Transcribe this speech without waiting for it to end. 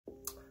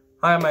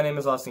Hi, my name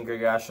is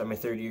AGRZealous. I'm a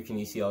third-year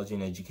kinesiology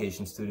and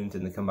education student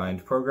in the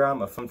combined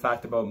program. A fun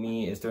fact about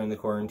me is during the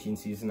quarantine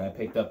season, I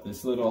picked up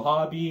this little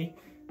hobby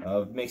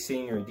of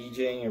mixing or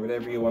DJing or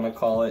whatever you want to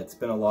call it. It's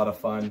been a lot of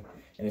fun,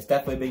 and it's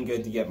definitely been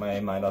good to get my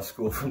mind off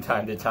school from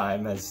time to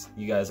time, as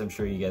you guys, I'm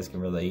sure you guys can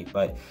relate.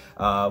 But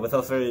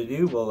without further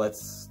ado, well,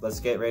 let's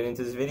get right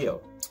into this video.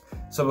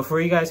 So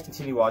before you guys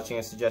continue watching,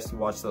 I suggest you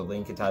watch the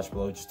link attached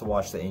below just to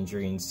watch the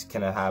injury and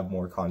kind of have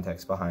more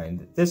context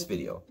behind this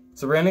video.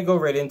 So we're going to go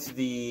right into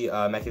the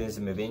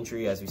mechanism of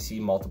injury. As we see,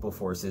 multiple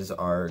forces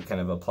are kind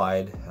of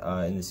applied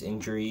in this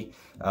injury.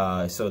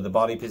 So the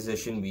body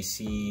position, we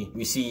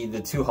see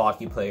the two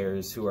hockey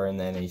players who are in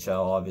the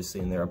NHL, obviously,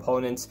 and their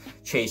opponents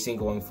chasing,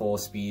 going full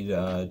speed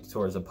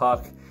towards a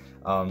puck.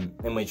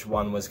 In which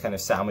one was kind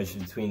of sandwiched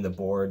between the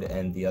board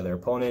and the other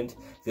opponent.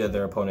 The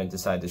other opponent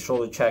decided to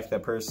shoulder check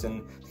that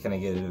person to kind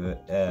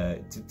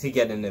of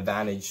get an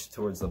advantage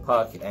towards the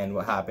puck. And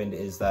what happened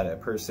is that a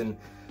person,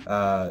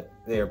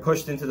 they are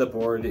pushed into the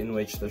board, in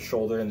which their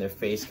shoulder and their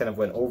face kind of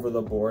went over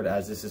the board,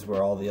 as this is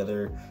where all the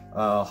other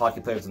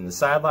hockey players on the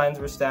sidelines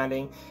were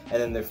standing,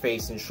 and then their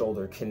face and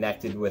shoulder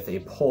connected with a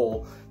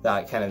pole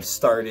that kind of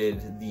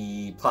started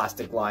the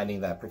plastic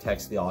lining that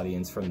protects the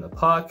audience from the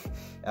puck,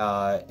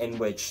 in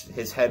which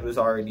his head was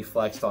already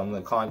flexed on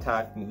the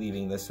contact,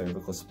 leaving the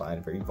cervical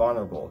spine very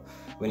vulnerable.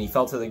 When he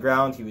fell to the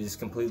ground, he was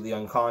completely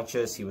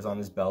unconscious. He was on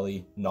his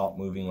belly, not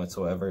moving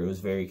whatsoever. It was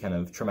very kind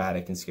of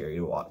traumatic and scary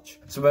to watch.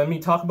 So when we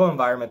talk about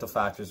environmental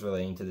factors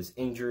relating to this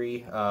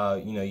injury,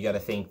 you got to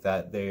think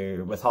that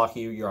with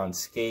hockey, you're on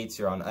skates,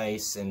 you're on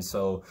ice, and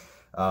so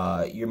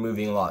you're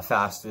moving a lot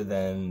faster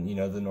than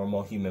the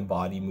normal human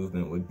body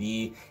movement would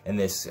be, and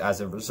this,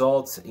 as a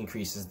result,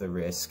 increases the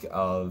risk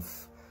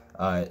of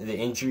the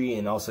injury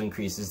and also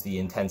increases the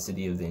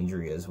intensity of the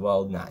injury as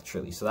well,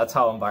 naturally. So that's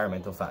how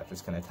environmental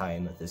factors kind of tie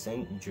in with this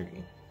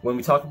injury. When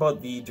we talk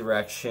about the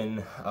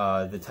direction,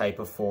 the type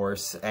of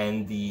force,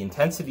 and the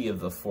intensity of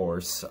the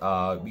force,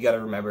 we got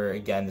to remember,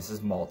 again, this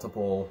is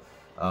multiple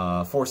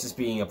forces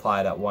being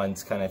applied at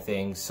once kind of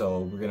thing, so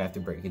we're going to have to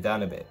break it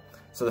down a bit.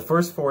 So the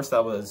first force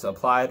that was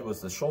applied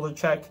was the shoulder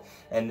check,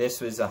 and this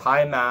was a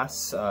high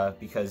mass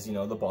because,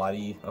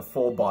 a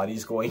full body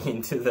is going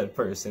into the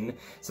person.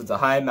 So it's a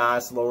high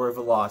mass, lower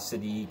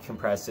velocity,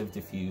 compressive,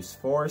 diffuse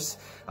force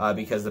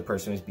because the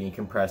person was being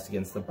compressed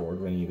against the board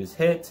when he was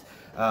hit.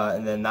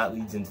 And then that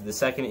leads into the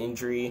second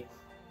injury,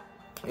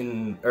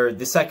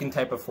 the second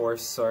type of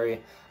force,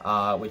 sorry,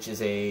 which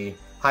is a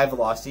high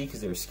velocity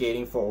because they were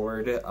skating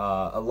forward,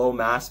 a low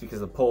mass because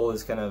the pole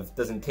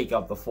doesn't take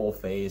up the full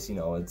face,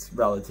 it's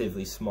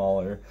relatively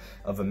smaller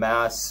of a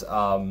mass.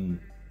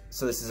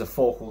 So this is a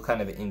focal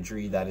kind of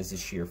injury that is a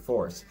shear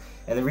force.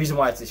 And the reason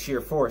why it's a shear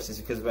force is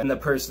because when the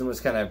person was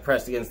kind of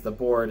pressed against the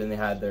board and they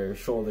had their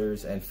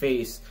shoulders and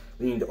face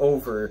leaned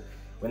over,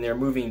 when they're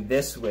moving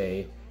this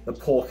way, the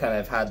pole kind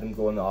of had them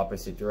go in the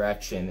opposite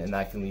direction, and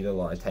that can lead to a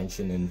lot of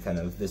tension in kind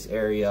of this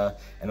area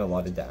and a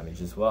lot of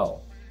damage as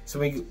well. So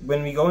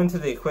when we go into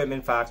the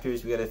equipment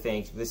factors, we got to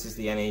think this is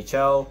the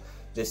NHL,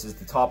 this is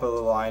the top of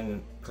the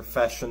line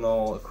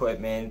professional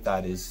equipment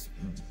that is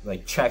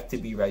like checked to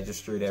be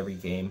registered every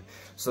game.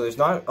 So there's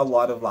not a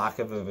lot of lack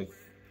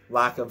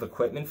of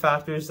equipment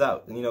factors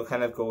that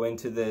kind of go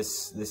into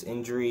this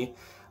injury.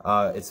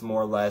 It's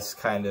more or less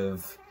kind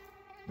of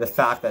the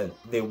fact that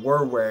they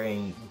were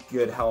wearing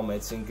good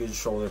helmets and good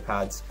shoulder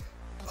pads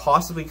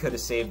possibly could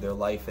have saved their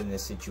life in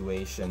this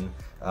situation,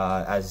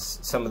 as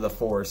some of the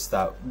force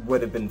that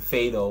would have been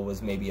fatal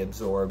was maybe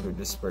absorbed or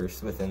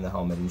dispersed within the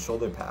helmet and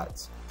shoulder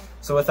pads.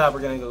 So with that,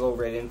 we're going to go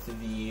right into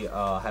the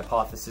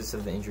hypothesis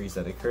of the injuries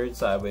that occurred.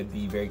 So I would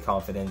be very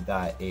confident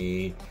that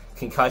a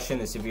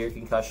severe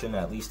concussion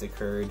at least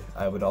occurred.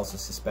 I would also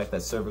suspect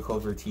that cervical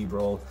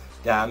vertebral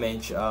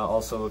damage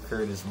also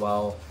occurred as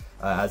well.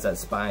 As that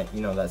spine,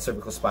 that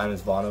cervical spine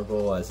was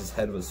vulnerable, as his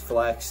head was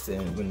flexed,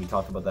 and when we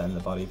talked about that in the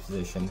body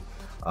position,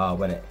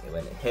 when it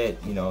hit,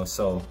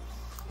 so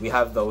we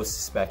have those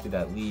suspected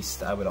at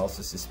least. I would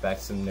also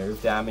suspect some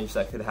nerve damage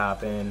that could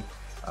happen.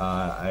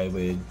 I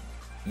would,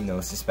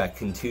 suspect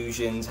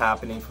contusions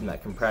happening from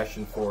that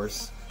compression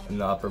force in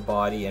the upper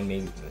body and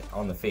maybe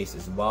on the face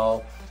as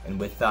well. And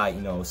with that,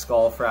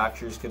 skull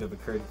fractures could have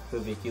occurred,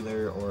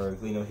 clavicular or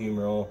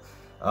glenohumeral.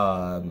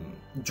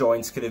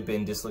 Joints could have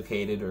been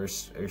dislocated or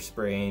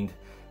sprained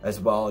as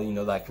well.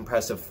 That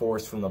compressive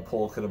force from the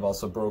pole could have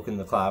also broken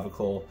the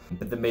clavicle.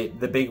 But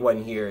the big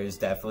one here is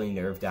definitely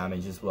nerve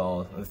damage as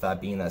well, with that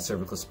being that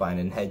cervical spine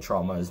and head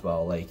trauma as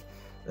well. Like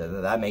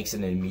that makes it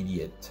an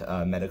immediate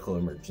medical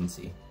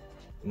emergency.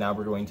 Now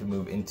we're going to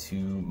move into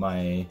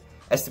my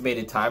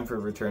estimated time for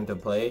return to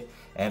play,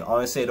 and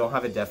honestly I don't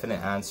have a definite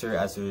answer,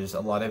 as there's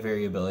a lot of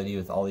variability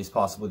with all these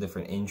possible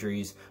different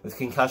injuries. With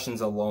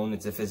concussions alone,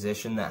 it's a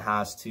physician that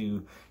has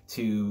to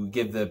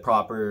give the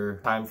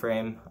proper time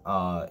frame.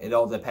 It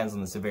all depends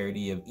on the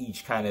severity of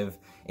each kind of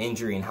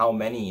injury and how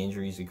many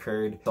injuries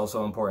occurred. It's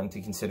also important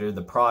to consider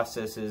the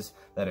processes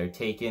that are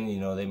taken.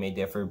 They may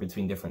differ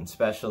between different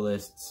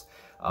specialists.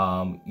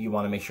 You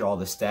want to make sure all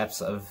the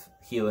steps of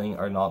healing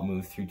are not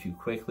moved through too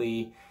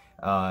quickly.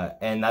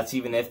 And that's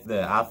even if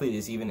the athlete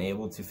is even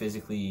able to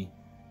physically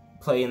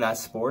play in that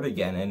sport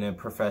again in a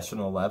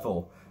professional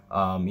level.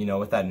 You know,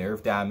 with that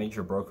nerve damage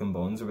or broken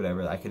bones or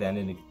whatever, that could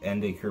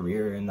end a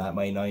career, and that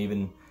might not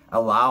even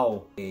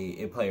allow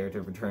a player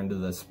to return to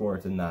the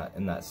sport in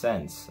that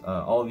sense.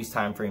 All of these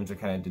time frames are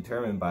kind of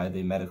determined by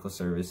the medical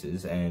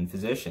services and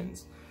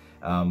physicians.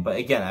 But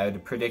again, I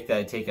would predict that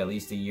it'd take at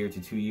least a year to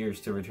 2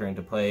 years to return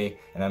to play,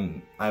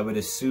 and I would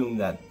assume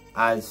that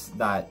as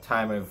that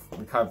time of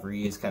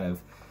recovery is kind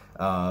of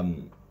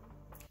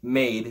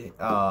made,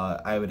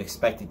 I would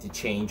expect it to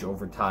change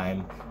over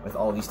time with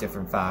all these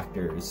different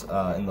factors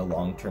in the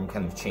long term,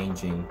 kind of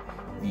changing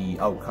the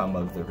outcome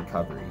of the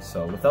recovery.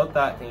 So without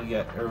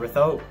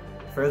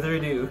further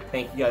ado,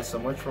 thank you guys so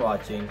much for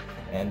watching,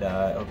 and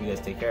I hope you guys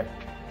take care.